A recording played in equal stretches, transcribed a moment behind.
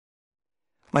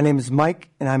My name is Mike,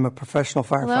 and I'm a professional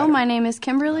firefighter. Hello, my name is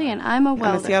Kimberly, and I'm a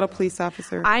welder. I'm a Seattle police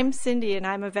officer. I'm Cindy, and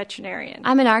I'm a veterinarian.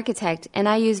 I'm an architect, and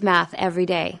I use math every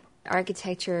day.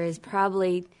 Architecture is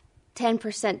probably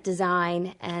 10%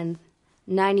 design and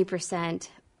 90%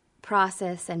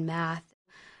 process and math.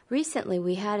 Recently,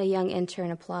 we had a young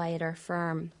intern apply at our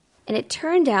firm, and it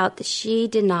turned out that she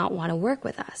did not want to work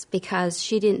with us because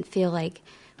she didn't feel like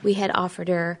we had offered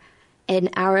her an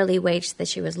hourly wage that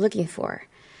she was looking for.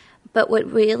 But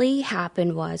what really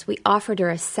happened was we offered her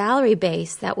a salary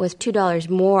base that was $2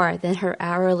 more than her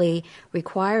hourly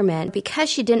requirement. Because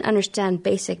she didn't understand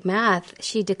basic math,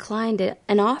 she declined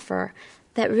an offer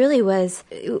that really was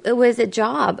a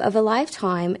job of a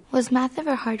lifetime. Was math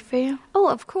ever hard for you? Oh,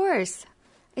 of course,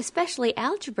 especially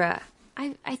algebra.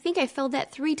 I think I failed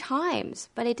that 3 times,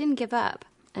 but I didn't give up,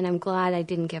 and I'm glad I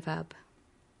didn't give up.